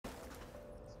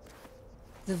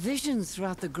The visions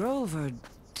throughout the grove are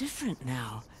different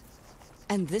now.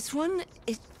 And this one,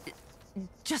 it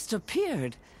just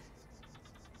appeared.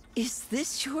 Is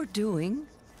this your doing?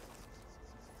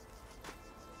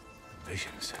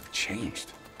 Visions have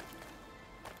changed.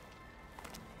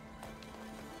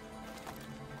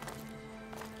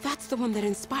 That's the one that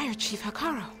inspired Chief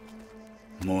Hekarro.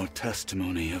 More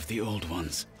testimony of the old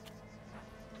ones.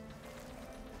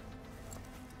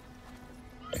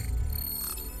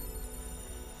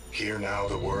 Hear now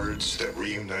the words that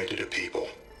reunited a people.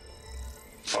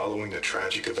 Following the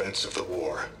tragic events of the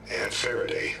war, Anne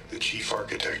Faraday, the chief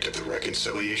architect of the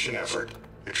reconciliation effort,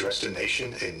 addressed a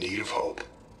nation in need of hope.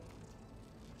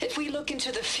 If we look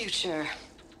into the future,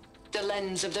 the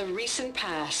lens of the recent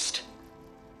past,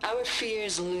 our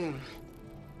fears loom.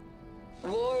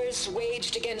 Wars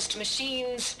waged against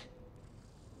machines,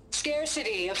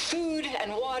 scarcity of food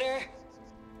and water,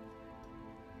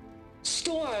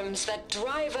 storms that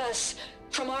drive us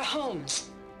from our homes.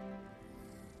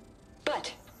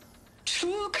 But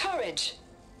true courage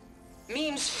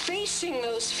means facing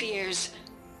those fears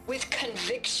with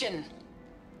conviction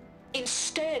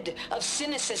instead of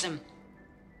cynicism.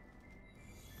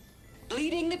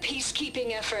 Leading the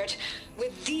peacekeeping effort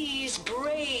with these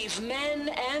brave men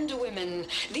and women,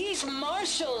 these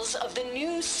marshals of the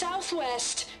new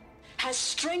Southwest, has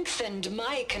strengthened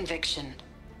my conviction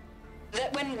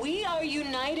that when we are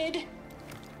united,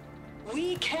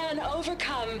 we can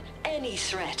overcome any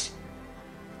threat.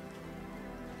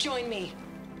 Join me.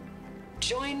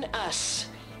 Join us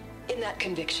in that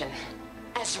conviction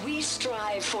as we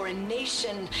strive for a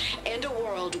nation and a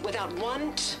world without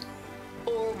want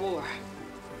or war.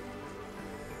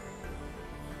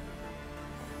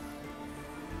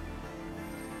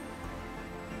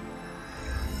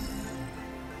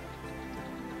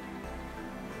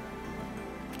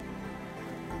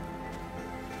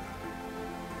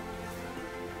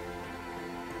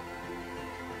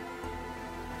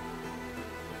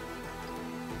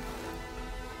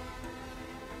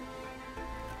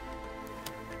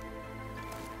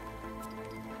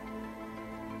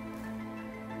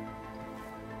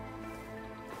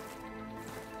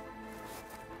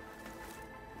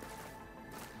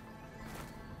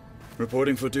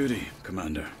 Reporting for duty,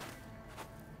 Commander.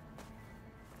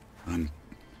 I'm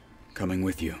coming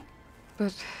with you.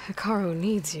 But Hekarro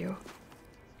needs you.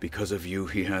 Because of you,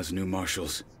 he has new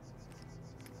marshals.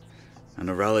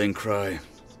 And a rallying cry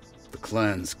the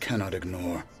clans cannot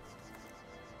ignore.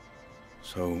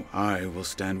 So I will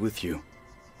stand with you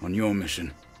on your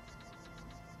mission.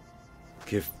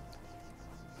 Give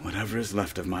whatever is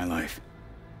left of my life.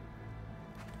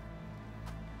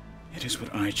 It is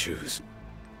what I choose.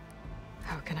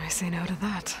 How can I say no to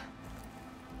that?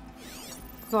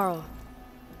 Varl,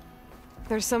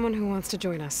 there's someone who wants to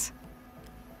join us.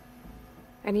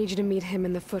 I need you to meet him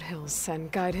in the foothills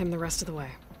and guide him the rest of the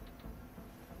way.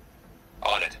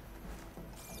 On it.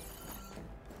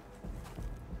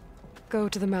 Go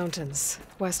to the mountains,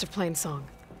 west of Plainsong.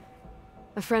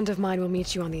 A friend of mine will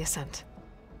meet you on the ascent.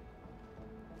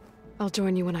 I'll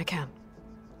join you when I can.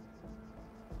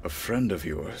 A friend of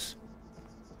yours?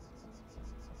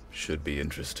 Should be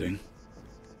interesting.